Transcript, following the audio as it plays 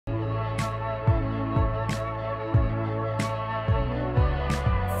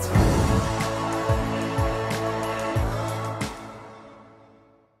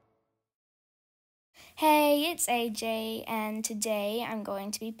it's AJ, and today I'm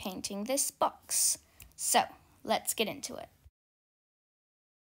going to be painting this box. So, let's get into it.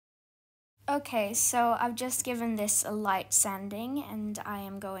 Okay, so I've just given this a light sanding, and I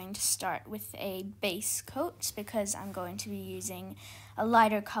am going to start with a base coat because I'm going to be using a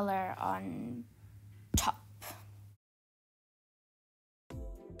lighter color on top.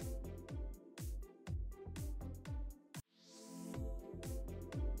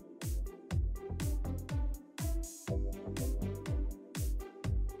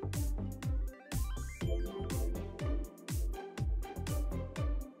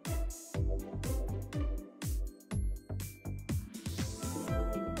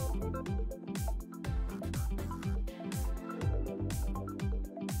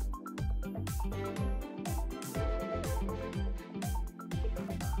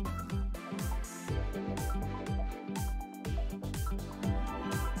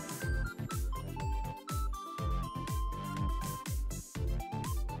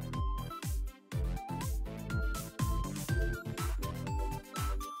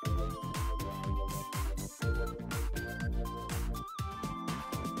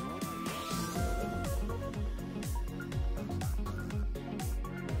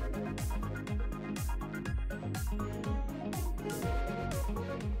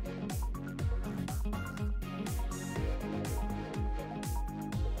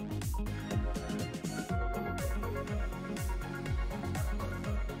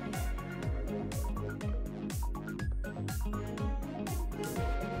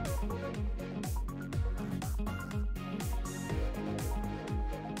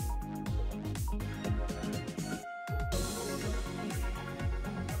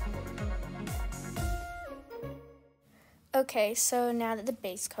 Okay, so now that the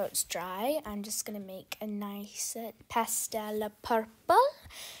base coat's dry, I'm just going to make a nice pastel purple,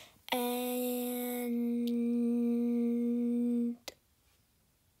 and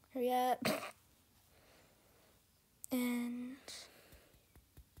hurry up, and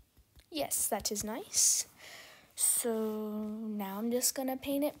yes, that is nice. So now I'm just going to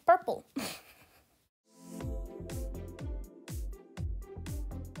paint it purple.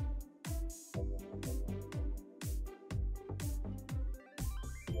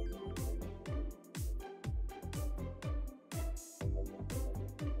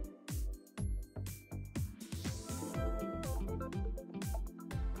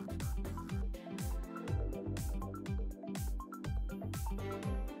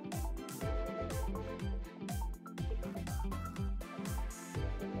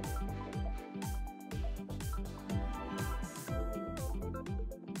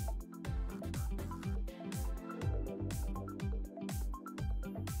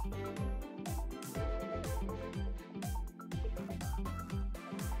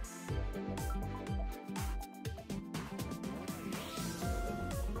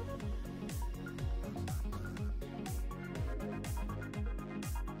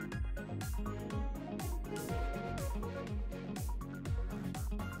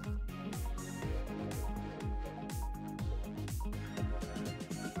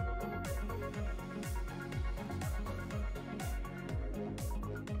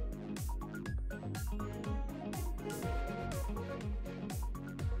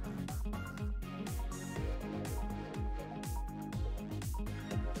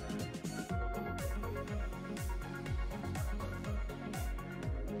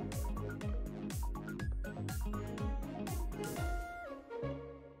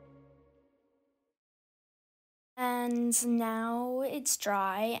 And now it's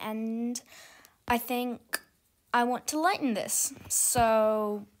dry, and I think I want to lighten this.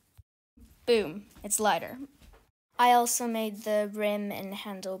 So, boom, it's lighter. I also made the rim and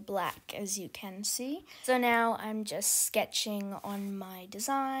handle black, as you can see. So now I'm just sketching on my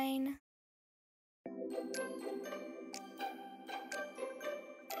design.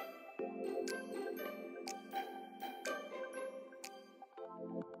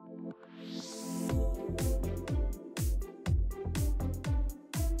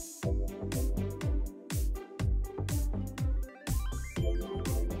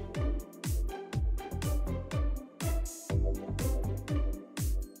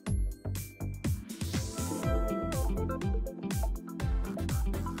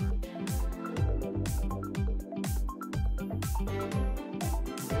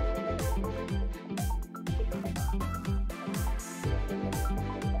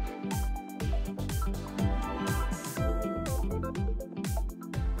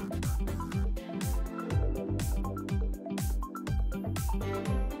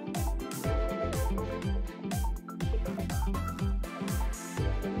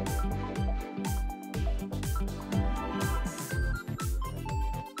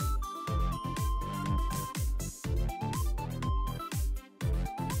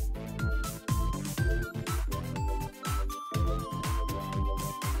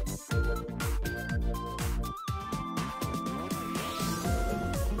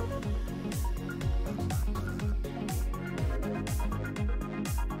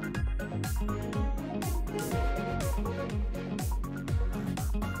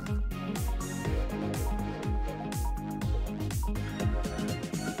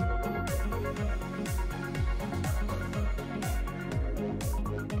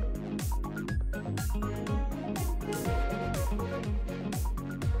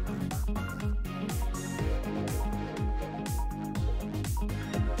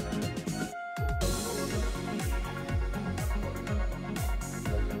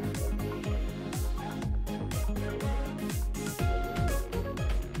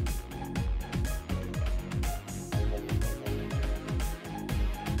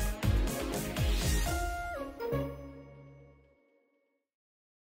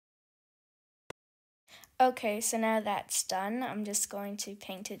 Okay, so now that's done, I'm just going to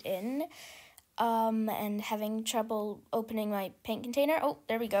paint it in. And having trouble opening my paint container. Oh,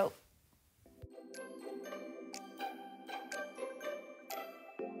 there we go.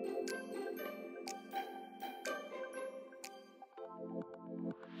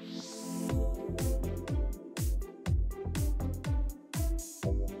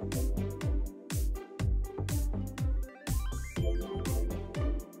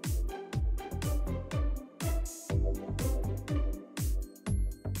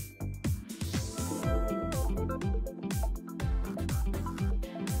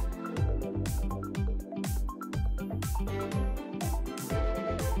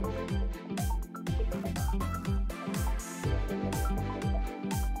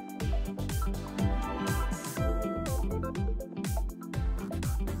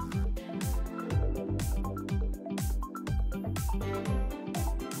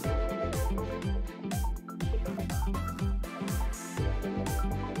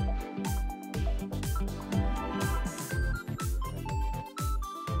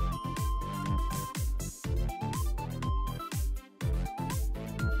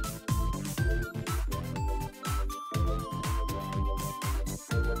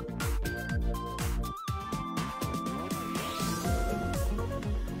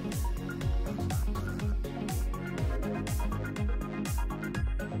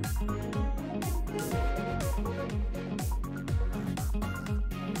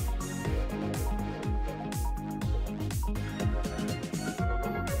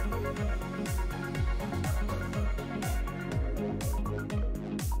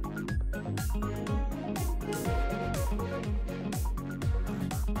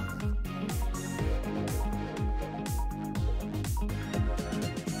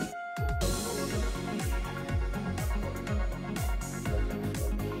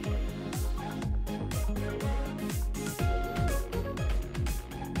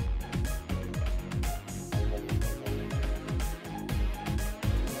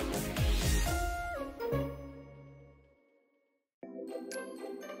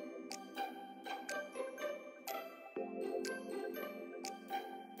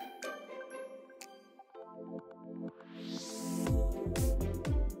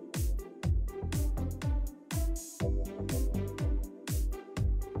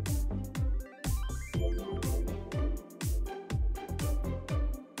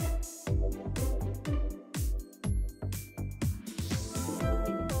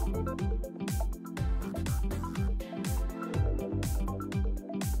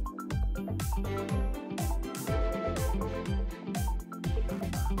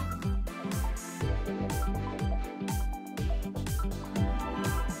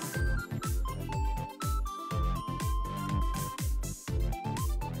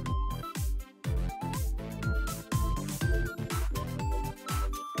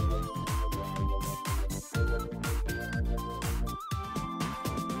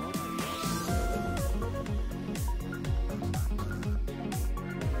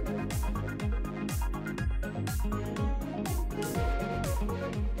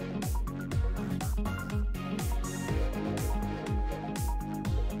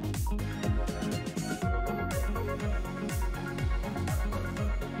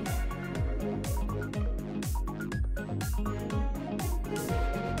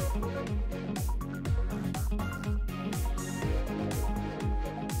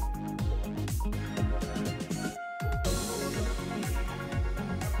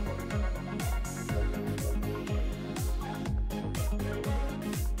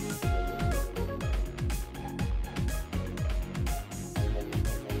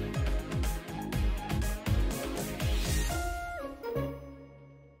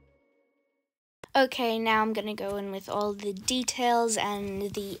 Okay, now I'm gonna go in with all the details and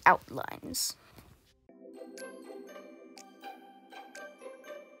the outlines.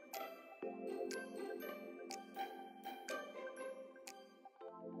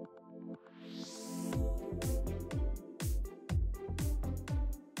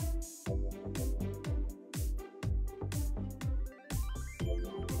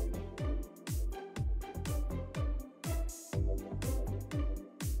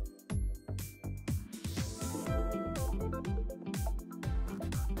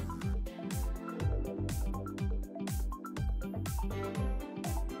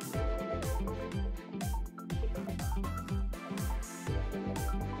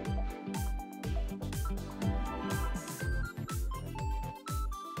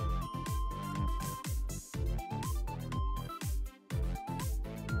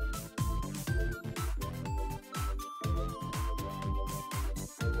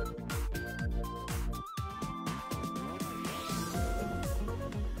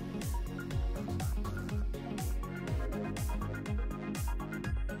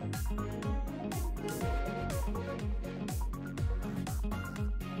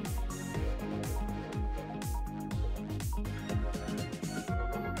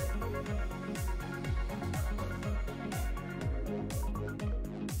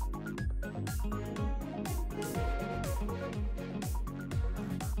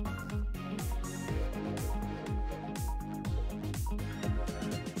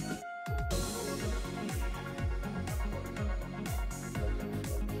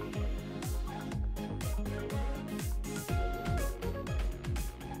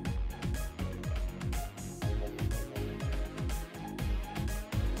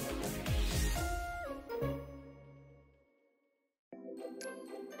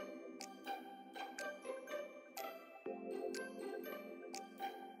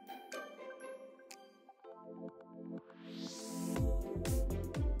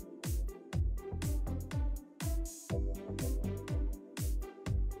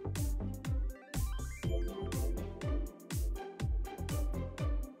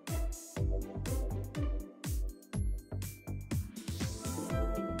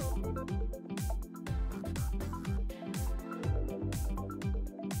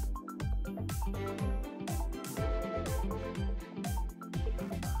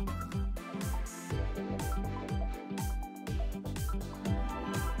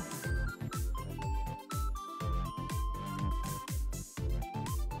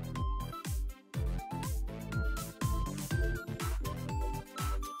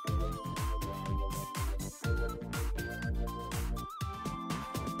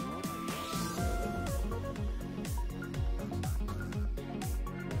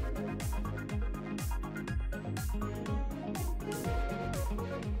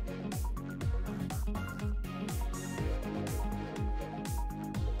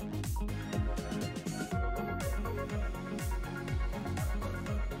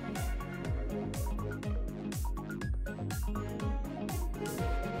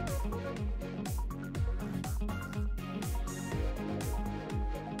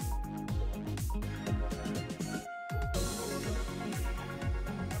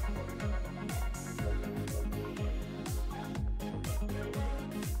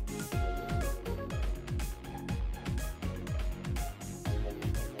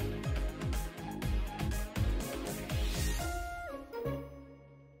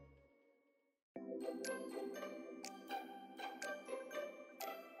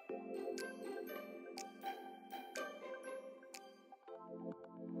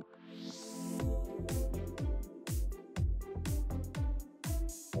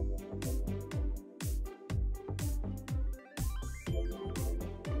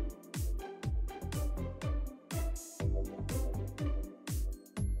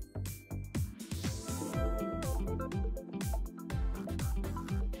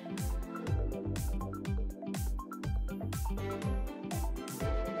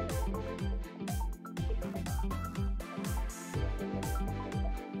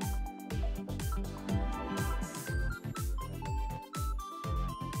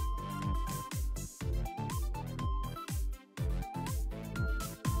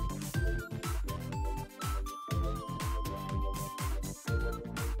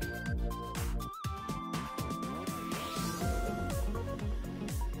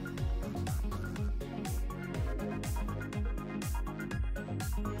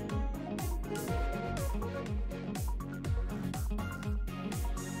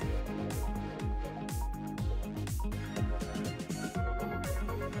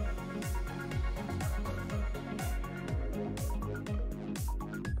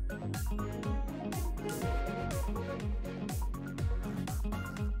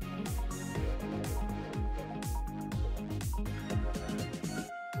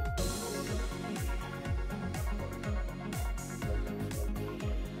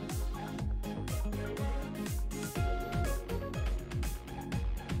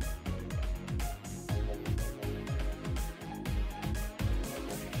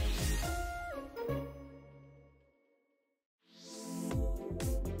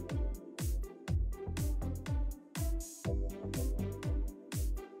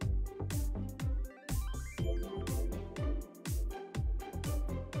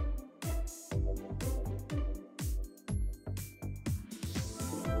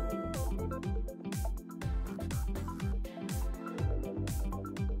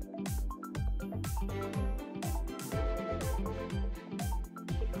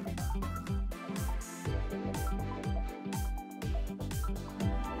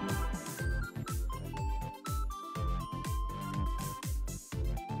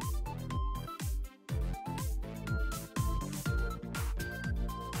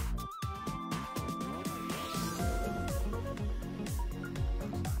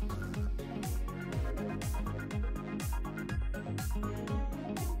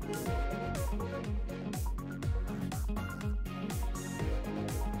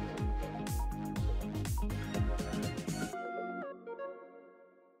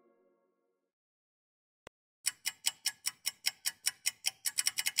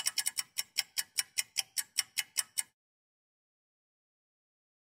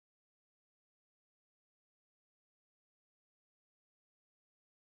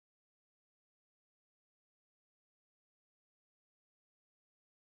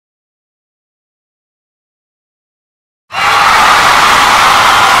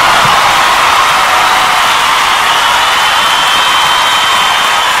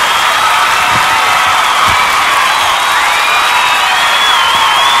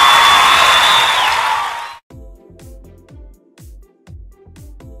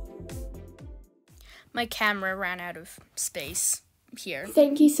 My camera ran out of space here.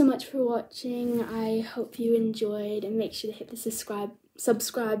 Thank you so much for watching. I hope you enjoyed, and make sure to hit the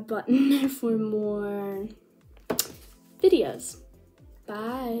subscribe button for more videos.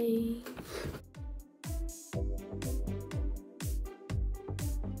 Bye.